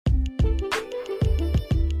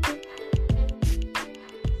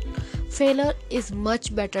Failure is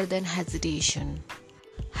much better than hesitation.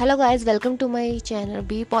 Hello guys, welcome to my channel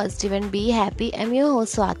Be Positive and Be Happy. I'm your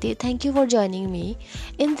host Swati. Thank you for joining me.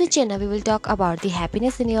 In this channel we will talk about the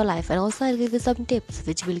happiness in your life, and also I'll give you some tips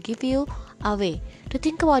which will give you a way to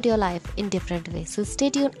think about your life in different ways. So stay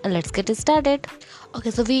tuned and let's get started.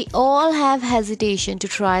 Okay, so we all have hesitation to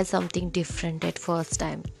try something different at first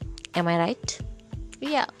time. Am I right?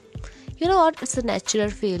 Yeah. You know what? It's a natural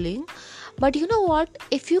feeling. But you know what?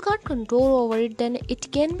 If you can't control over it, then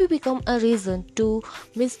it can become a reason to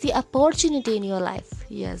miss the opportunity in your life.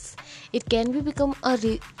 Yes, it can become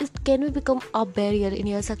a barrier in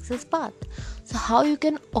your success path. So how you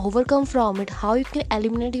can overcome from it? How you can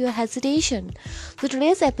eliminate your hesitation? So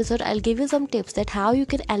today's episode, I'll give you some tips that how you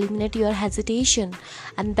can eliminate your hesitation,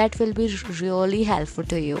 and that will be really helpful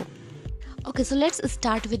to you. Okay, so let's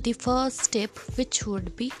start with the first step, which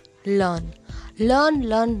would be learn.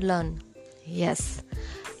 Learn. Yes.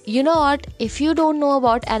 You know what? If you don't know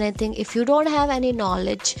about anything, if you don't have any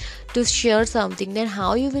knowledge to share something, then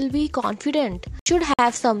how you will be confident? You should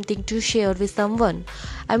have something to share with someone.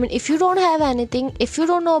 If you don't have anything, if you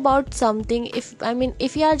don't know about something,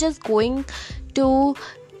 if you are just going to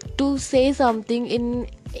say something in,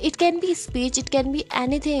 it can be speech, it can be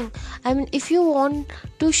anything. If you want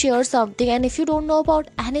to share something and if you don't know about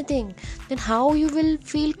anything, then how you will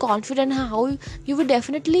feel confident? How you will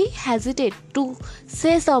definitely hesitate to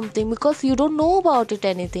say something because you don't know about it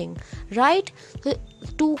anything, right? So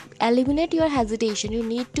to eliminate your hesitation, you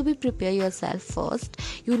need to be prepare yourself first.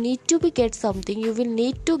 You need to get something, you will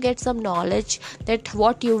need to get some knowledge that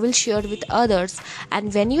what you will share with others.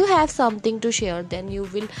 And when you have something to share, then you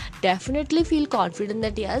will definitely feel confident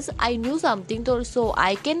that yes, I knew something, so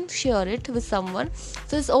I can share it with someone,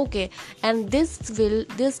 so it's okay. And this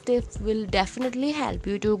tip will definitely help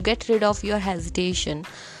you to get rid of your hesitation.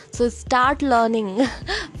 So start learning.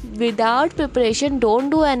 Without preparation, don't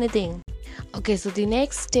do anything. Okay, so the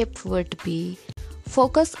next step would be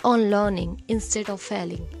focus on learning instead of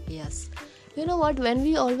failing. Yes. You know what? When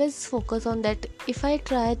we always focus on that, if I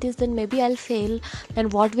try this, then maybe I'll fail. Then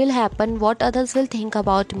what will happen? What others will think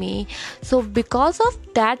about me? So because of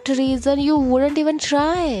that reason, you wouldn't even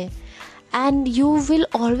try. And you will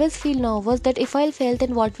always feel nervous that if I'll fail,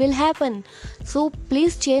 then what will happen? So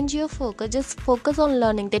please change your focus. Just focus on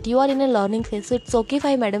learning, that you are in a learning phase. So it's okay if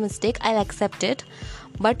I made a mistake, I'll accept it,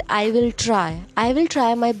 but I will try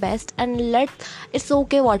my best, and it's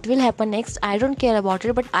okay what will happen next. I don't care about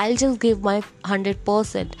it, but I'll just give my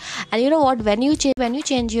 100%. And you know what, when you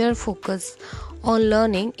change your focus on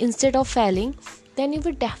learning instead of failing, then you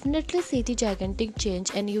will definitely see the gigantic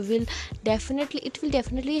change, and it will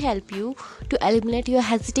definitely help you to eliminate your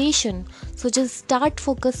hesitation. So just start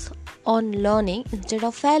focus on learning instead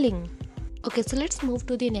of failing. Okay, so let's move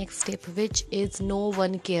to the next step, which is no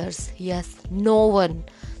one cares. Yes, no one.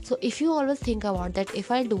 So if you always think about that, if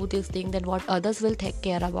I do this thing, then what others will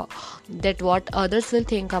care about, that what others will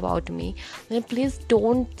think about me, then please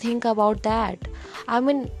don't think about that.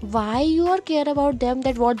 Why you are care about them,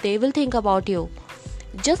 that what they will think about you?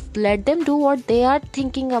 Just let them do what they are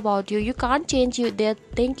thinking about you. You can't change their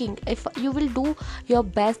thinking. If you will do your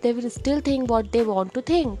best, they will still think what they want to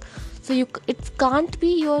think. So it can't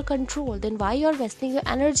be your control. Then why you are wasting your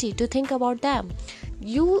energy to think about them?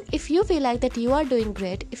 If you feel like that you are doing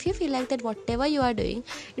great, if you feel like that whatever you are doing,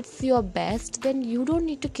 it's your best, then you don't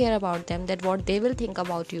need to care about them, that what they will think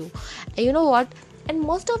about you. And you know what? And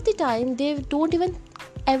most of the time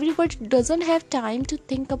everybody doesn't have time to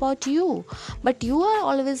think about you, but you are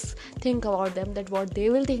always think about them, that what they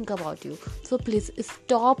will think about you. So please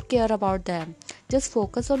stop care about them. Just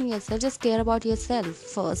focus on yourself. Just care about yourself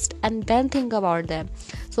first, and then think about them.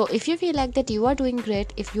 So if you feel like that you are doing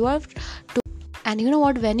great, if you are and you know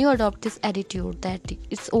what, when you adopt this attitude that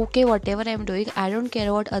it's okay whatever I'm doing, I don't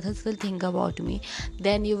care what others will think about me,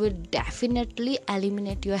 then you will definitely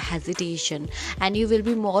eliminate your hesitation, and you will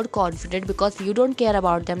be more confident because you don't care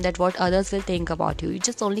about them, that what others will think about you. You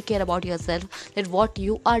just only care about yourself, that what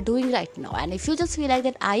you are doing right now. And if you just feel like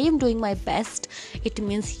that I am doing my best, it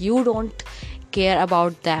means you don't care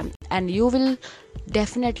about them, and you will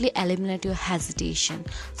definitely eliminate your hesitation.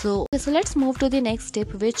 So let's move to the next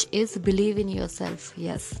step, which is believe in yourself.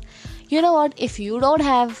 Yes. You know what, if you don't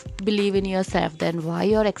have believe in yourself, then why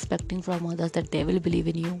you're expecting from others that they will believe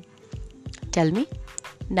in you? Tell me.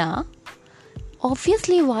 Nah,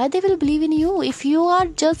 obviously why they will believe in you? If you are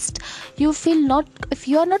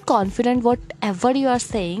not confident whatever you are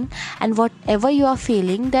saying and whatever you are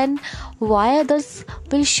feeling, then why others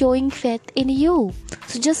will showing faith in you?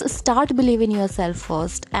 So just start believing yourself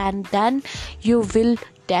first, and then you will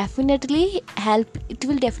definitely help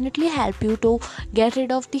you to get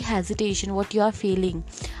rid of the hesitation what you are feeling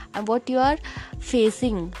and what you are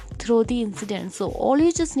facing through the incident. So all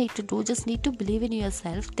you just need to do, just need to believe in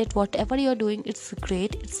yourself that whatever you're doing, it's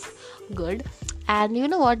great, it's good. And you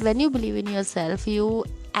know what, when you believe in yourself, it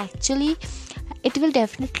will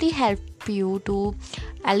definitely help you to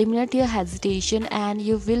eliminate your hesitation, and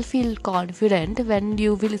you will feel confident when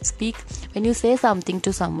you will speak, when you say something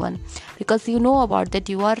to someone, because you know about that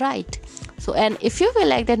you are right. So, and if you feel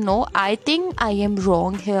like that, no, I think I am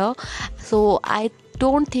wrong here, so I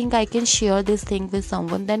don't think I can share this thing with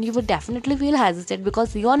someone, then you would definitely feel hesitant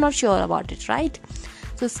because you are not sure about it, right?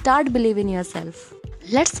 So start believing in yourself.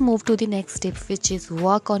 Let's move to the next tip, which is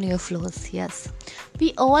work on your flaws. Yes,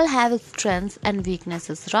 we all have strengths and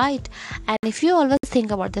weaknesses, right? And if you always think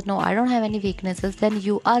about that, no, I don't have any weaknesses, then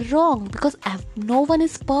you are wrong, because no one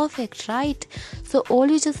is perfect, right? So all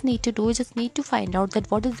you just need to do is just need to find out that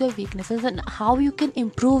what is your weaknesses and how you can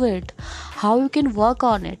improve it, how you can work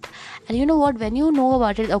on it. And you know what, when you know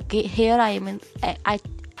about it, okay, here I am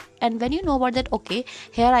and when you know about that, okay,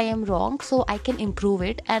 here I am wrong, so I can improve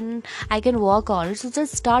it and I can work on it. So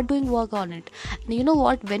just start doing work on it. And you know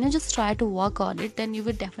what, when you just try to work on it, then you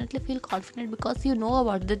will definitely feel confident, because you know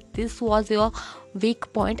about that this was your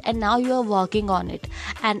weak point and now you are working on it.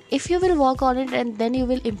 And if you will work on it and then you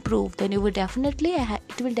will improve, then you will definitely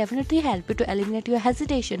it will definitely help you to eliminate your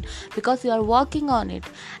hesitation, because you are working on it.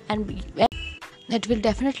 And it will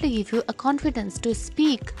definitely give you a confidence to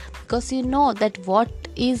speak, because you know that what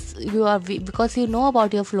is because you know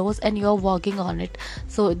about your flaws and you are working on it.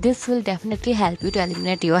 So this will definitely help you to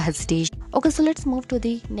eliminate your hesitation. Okay, so let's move to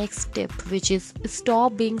the next tip, which is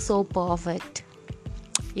stop being so perfect.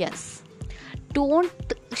 Yes, don't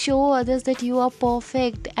show others that you are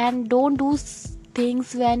perfect, and don't do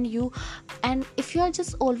things when you, and if you are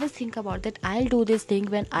just always think about that I'll do this thing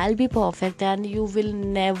when I'll be perfect, then you will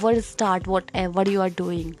never start whatever you are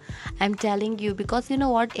doing. I'm telling you, because you know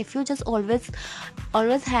what, if you just always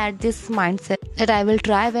had this mindset that I will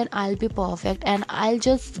try when I'll be perfect and I'll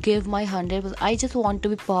just give my 100%, I just want to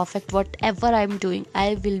be perfect, whatever I'm doing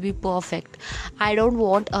I will be perfect. I don't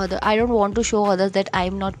want to show others that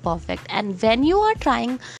I'm not perfect. And when you are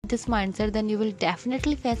trying this mindset, then you will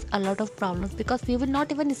definitely face a lot of problems, because you will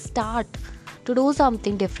not even start to do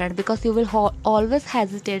something different, because you will always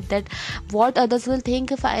hesitate that what others will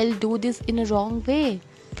think if I'll do this in a wrong way.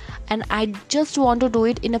 And I just want to do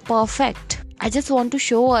it in a perfect. I just want to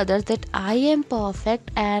show others that I am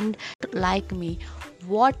perfect, and like me,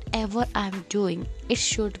 whatever I'm doing, it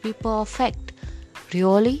should be perfect.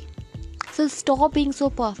 Really? So stop being so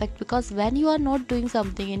perfect, because when you are not doing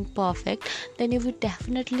something in perfect, then it will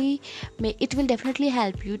definitely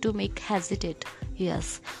help you to make hesitate.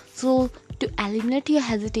 Yes. So to eliminate your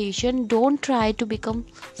hesitation, don't try to become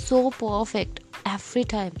so perfect every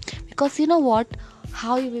time, because you know what,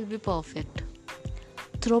 how you will be perfect?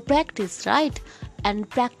 Through practice, right? And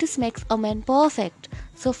practice makes a man perfect.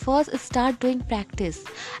 So first start doing practice,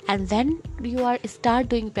 and when you start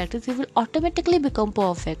doing practice, you will automatically become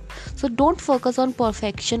perfect. So don't focus on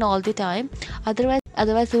perfection all the time,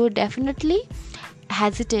 otherwise you will definitely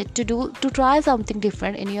hesitate to try something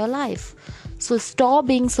different in your life. So stop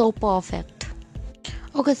being so perfect.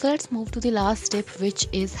 Okay, so let's move to the last tip, which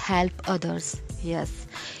is help others. Yes,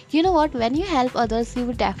 you know what, when you help others, you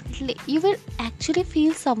will actually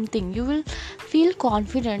feel something. You will feel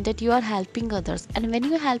confident that you are helping others, and when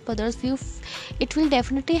you help others, it will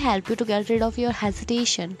definitely help you to get rid of your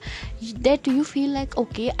hesitation, that you feel like,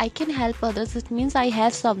 okay, I can help others, it means I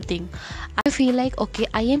have something. I feel like, okay,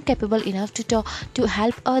 I am capable enough to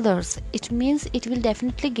help others, it means it will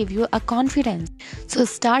definitely give you a confidence. So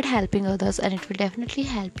start helping others, and it will definitely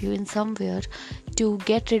help you in somewhere to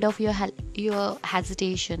get rid of your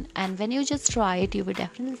hesitation. And when you just try it, you will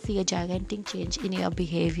definitely see a gigantic change in your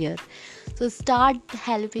behavior. So start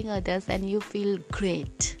helping others and you feel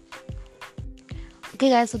great. Okay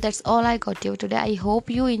guys, so that's all I got you today. I hope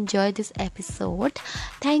you enjoyed this episode.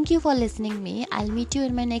 Thank you for listening me. I'll meet you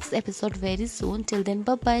in my next episode very soon. Till then,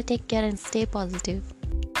 bye bye, take care and stay positive.